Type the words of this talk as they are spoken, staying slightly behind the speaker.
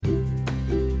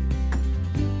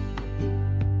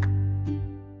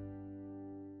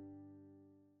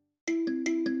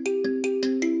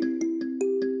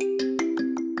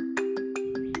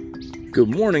Good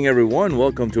morning, everyone.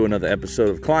 Welcome to another episode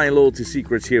of Client Loyalty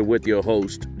Secrets here with your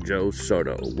host, Joe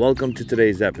Soto. Welcome to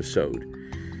today's episode.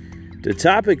 The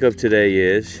topic of today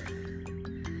is,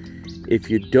 if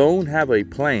you don't have a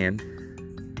plan,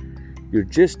 you're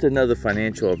just another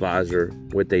financial advisor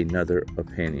with another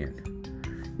opinion.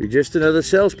 You're just another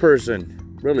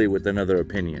salesperson, really, with another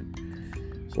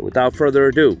opinion. So without further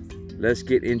ado, let's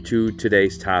get into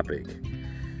today's topic.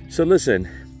 So listen,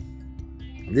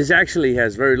 this actually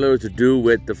has very little to do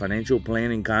with the financial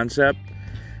planning concept.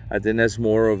 I think that's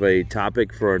more of a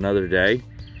topic for another day.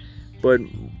 But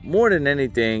more than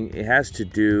anything, it has to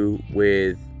do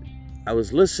with, I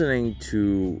was listening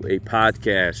to a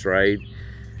podcast, right,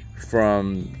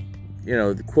 from,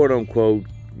 the quote unquote,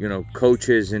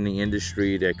 coaches in the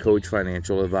industry that coach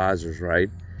financial advisors, right?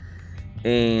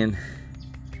 And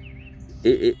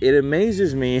it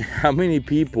amazes me how many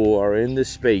people are in this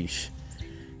space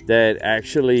that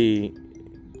actually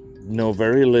know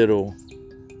very little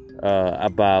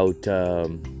about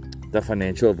the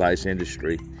financial advice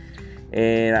industry.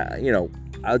 And,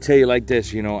 I'll tell you like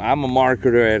this, I'm a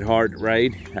marketer at heart,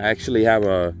 right? I actually have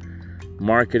a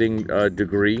marketing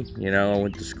degree. I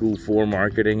went to school for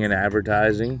marketing and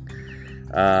advertising.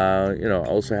 I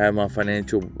also have my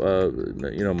financial,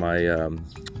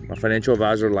 my financial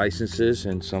advisor licenses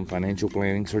and some financial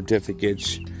planning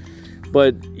certificates.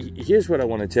 But here's what I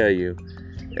want to tell you.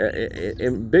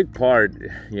 In big part,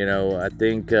 I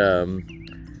think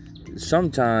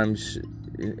sometimes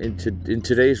in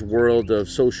today's world of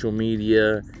social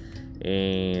media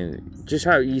and just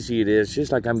how easy it is,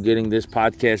 just like I'm getting this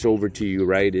podcast over to you,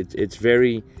 right? It's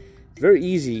very, very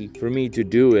easy for me to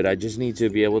do it. I just need to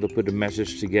be able to put the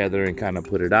message together and kind of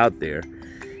put it out there.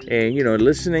 And,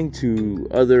 listening to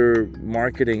other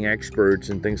marketing experts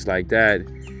and things like that,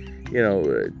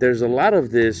 there's a lot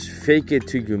of this fake it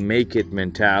till you make it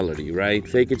mentality, right?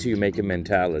 Fake it till you make it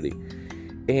mentality.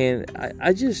 And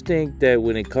I just think that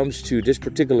when it comes to this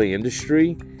particular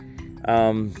industry,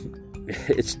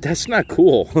 that's not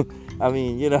cool. I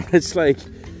mean, it's like,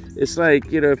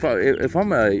 if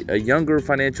I'm a younger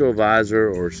financial advisor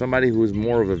or somebody who's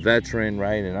more of a veteran,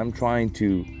 right? And I'm trying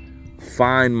to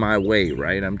find my way,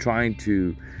 right? I'm trying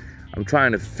to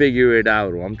figure it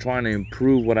out, or I'm trying to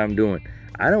improve what I'm doing.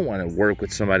 I don't want to work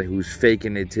with somebody who's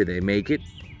faking it till they make it.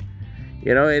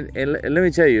 And let me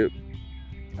tell you,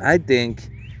 I think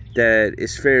that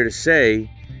it's fair to say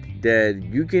that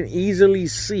you can easily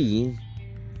see,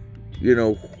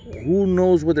 who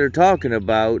knows what they're talking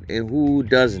about and who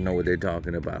doesn't know what they're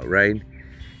talking about, right?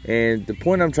 And the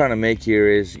point I'm trying to make here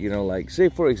is, say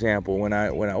for example, when I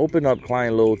open up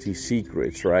Client Loyalty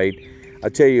Secrets, right? I'll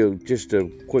tell you just a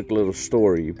quick little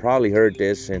story. You probably heard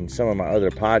this in some of my other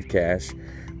podcasts,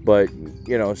 but,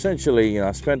 essentially,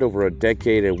 I spent over a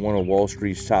decade at one of Wall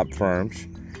Street's top firms.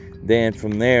 Then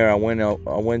from there, I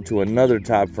went to another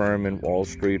top firm in Wall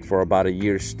Street for about a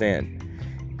year stint.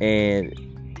 And,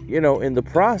 in the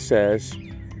process,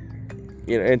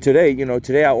 and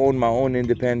today I own my own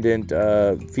independent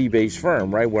fee-based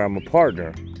firm, right, where I'm a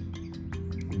partner.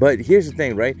 But here's the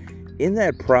thing, right? In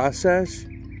that process,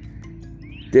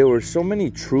 there were so many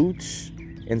truths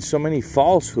and so many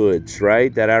falsehoods,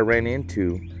 right, that I ran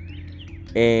into.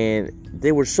 And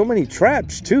there were so many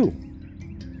traps too.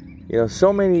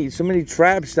 So many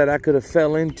traps that I could have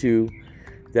fell into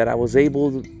that I was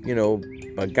able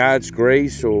to, by God's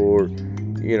grace, or,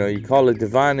 you call it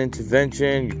divine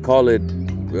intervention, you call it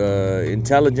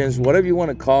intelligence, whatever you want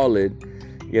to call it,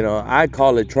 I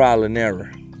call it trial and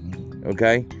error.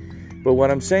 Okay? But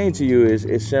what I'm saying to you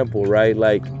is simple, right?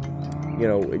 Like,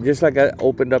 just like I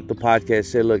opened up the podcast,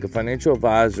 said, look, a financial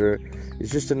advisor is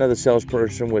just another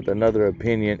salesperson with another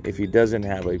opinion if he doesn't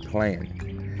have a plan.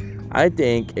 I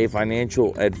think a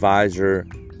financial advisor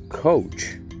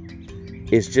coach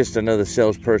is just another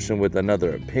salesperson with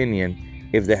another opinion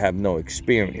if they have no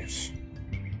experience.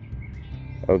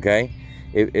 Okay?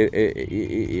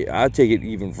 I'll take it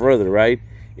even further, right?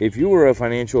 If you were a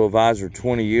financial advisor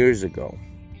 20 years ago,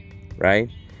 right,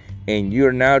 and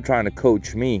you're now trying to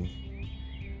coach me,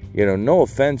 no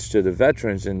offense to the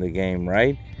veterans in the game,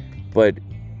 right? But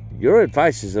your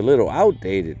advice is a little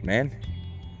outdated, man.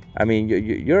 I mean,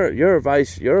 your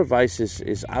advice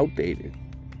is outdated.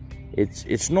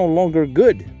 It's no longer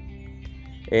good,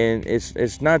 and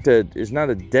it's not a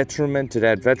detriment to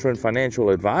that veteran financial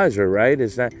advisor, right?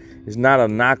 It's not a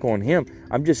knock on him.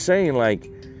 I'm just saying,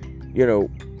 like,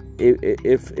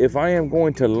 if I am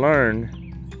going to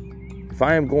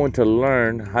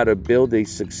learn how to build a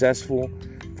successful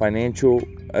financial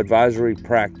advisory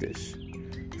practice,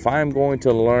 if I am going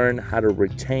to learn how to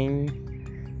retain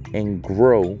and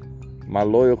grow my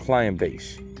loyal client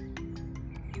base,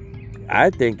 I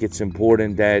think it's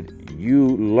important that you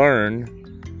learn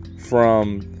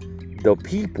from the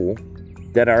people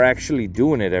that are actually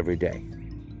doing it every day.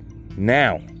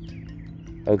 Now,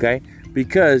 okay?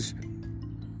 Because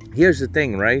here's the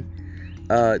thing, right?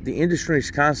 The industry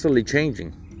is constantly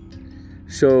changing.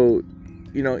 So,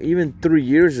 even 3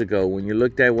 years ago, when you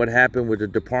looked at what happened with the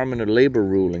Department of Labor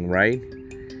ruling, right?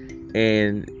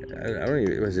 And I don't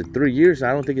even, was it 3 years?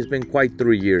 I don't think it's been quite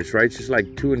 3 years, right? It's just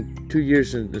like 2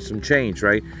 years and some change,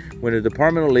 right? When the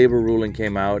Department of Labor ruling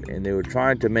came out and they were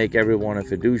trying to make everyone a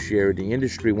fiduciary, the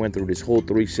industry went through this whole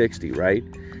 360, right?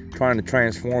 Trying to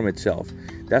transform itself.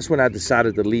 That's when I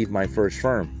decided to leave my first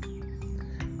firm,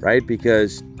 right?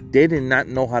 Because they did not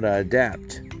know how to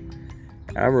adapt.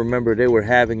 I remember they were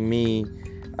having me,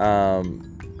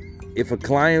 if a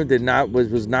client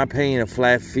was not paying a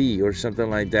flat fee or something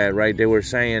like that, right? They were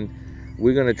saying,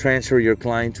 we're going to transfer your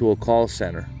client to a call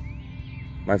center.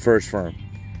 My first firm.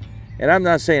 And I'm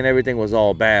not saying everything was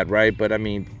all bad, right? But I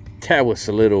mean, that was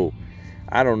a little,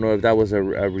 I don't know if that was a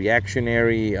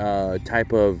reactionary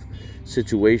type of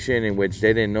situation in which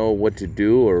they didn't know what to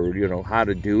do or, how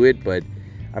to do it. But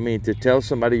I mean, to tell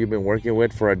somebody you've been working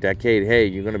with for a decade, hey,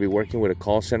 you're going to be working with a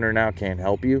call center now, can't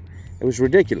help you. It was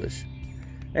ridiculous.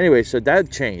 Anyway, so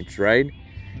that changed, right?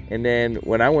 And then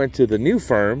when I went to the new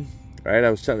firm, right,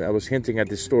 I was hinting at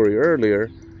this story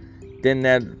earlier, then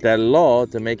that law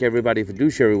to make everybody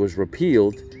fiduciary was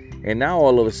repealed. And now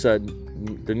all of a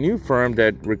sudden, the new firm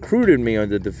that recruited me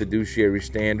under the fiduciary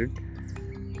standard,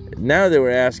 now they were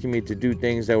asking me to do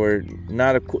things that were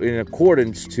not in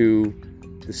accordance to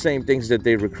the same things that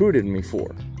they recruited me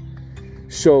for.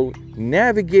 So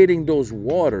navigating those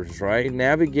waters, right?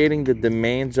 Navigating the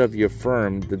demands of your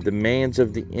firm, the demands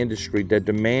of the industry, the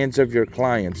demands of your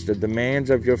clients, the demands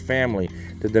of your family,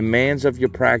 the demands of your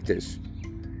practice.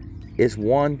 It's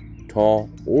one tall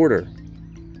order.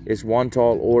 It's one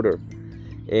tall order.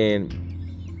 And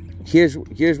here's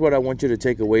what I want you to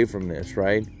take away from this,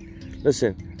 right?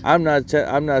 Listen, I'm not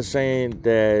saying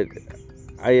that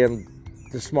I am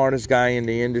the smartest guy in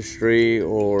the industry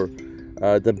or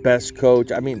the best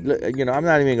coach. I mean, I'm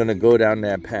not even going to go down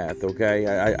that path, okay?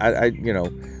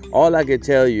 All I can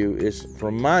tell you is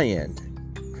from my end,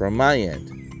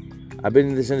 I've been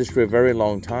in this industry a very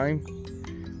long time.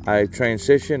 I've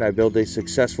transitioned, I built a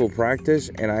successful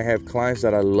practice, and I have clients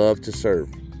that I love to serve.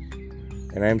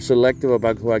 And I'm selective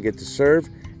about who I get to serve,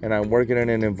 and I'm working in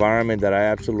an environment that I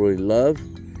absolutely love,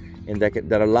 and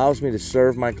that allows me to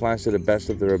serve my clients to the best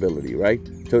of their ability, right?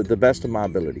 To the best of my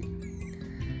ability.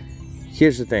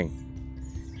 Here's the thing.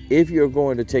 If you're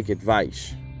going to take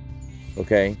advice,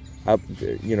 okay,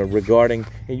 regarding,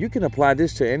 and you can apply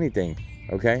this to anything,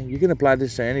 okay? You can apply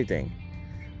this to anything,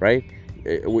 right?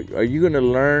 Are you going to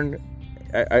learn,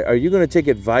 are you going to take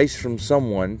advice from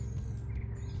someone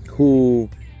who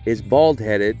is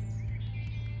bald-headed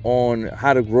on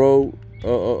how to grow,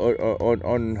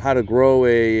 on how to grow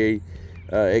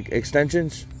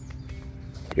extensions?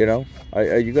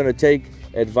 Are you going to take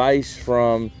advice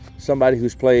from somebody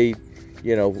who's played,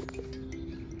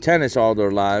 tennis all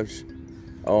their lives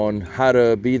on how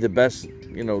to be the best,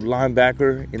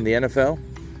 linebacker in the NFL?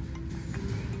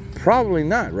 Probably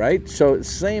not, right? So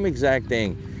same exact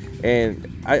thing. And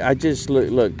I just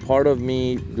look, part of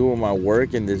me doing my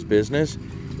work in this business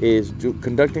is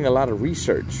conducting a lot of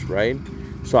research, right?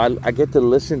 So I get to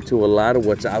listen to a lot of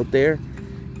what's out there.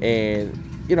 And,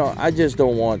 I just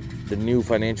don't want the new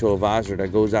financial advisor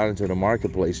that goes out into the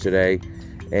marketplace today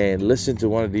and listen to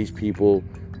one of these people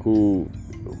who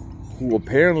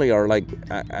apparently are like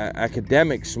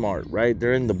academic smart, right?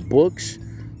 They're in the books.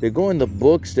 They go in the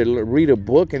books, they read a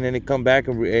book, and then they come back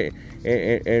and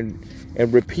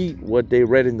repeat what they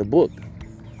read in the book.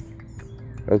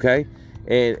 Okay?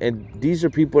 And these are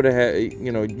people that have,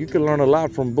 you can learn a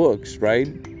lot from books, right?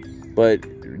 But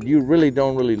you really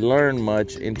don't learn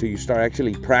much until you start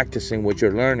actually practicing what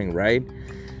you're learning, right?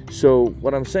 So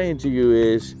what I'm saying to you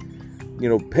is,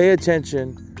 pay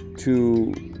attention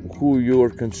to who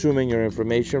you're consuming your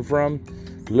information from.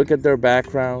 Look at their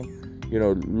background.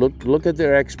 Look at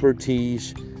their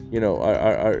expertise.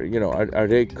 Are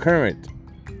they current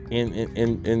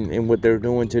in what they're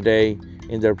doing today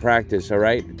in their practice? All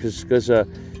right, because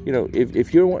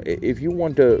if you're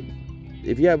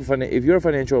a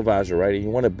financial advisor, right, and you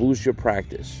want to boost your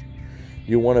practice,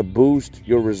 you want to boost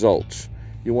your results,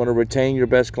 you want to retain your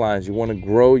best clients, you want to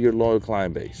grow your loyal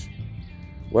client base.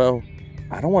 Well,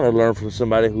 I don't want to learn from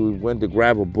somebody who went to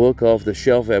grab a book off the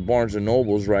shelf at Barnes and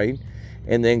Nobles, right?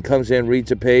 And then comes in,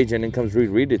 reads a page, and then comes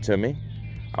read it to me.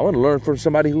 I want to learn from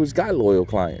somebody who's got loyal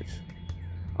clients.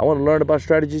 I want to learn about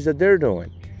strategies that they're doing.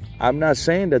 I'm not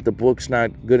saying that the book's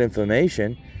not good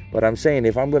information, But I'm saying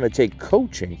if I'm going to take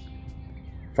coaching,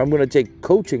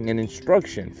 and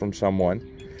instruction from someone,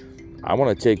 I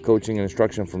want to take coaching and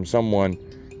instruction from someone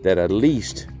that at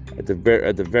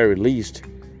the very least,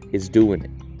 is doing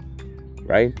it,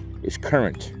 right? Is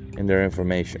current in their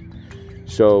information.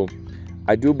 So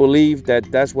I do believe that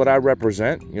that's what I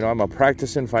represent. I'm a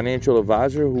practicing financial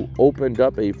advisor who opened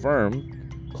up a firm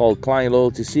called Client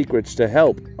Loyalty Secrets to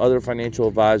help other financial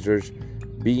advisors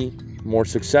be more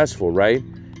successful, right?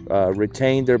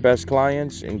 Retain their best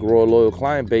clients and grow a loyal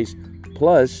client base,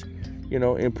 plus,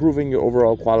 improving your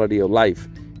overall quality of life.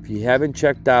 If you haven't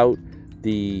checked out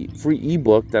the free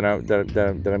ebook that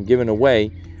I'm giving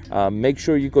away, make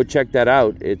sure you go check that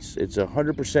out. It's a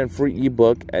 100% free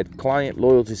ebook at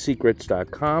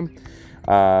clientloyaltysecrets.com.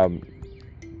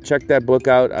 Check that book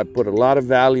out. I put a lot of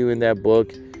value in that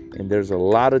book, and there's a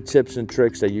lot of tips and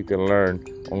tricks that you can learn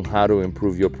on how to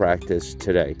improve your practice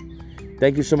today.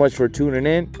 Thank you so much for tuning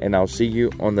in, and I'll see you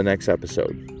on the next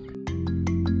episode.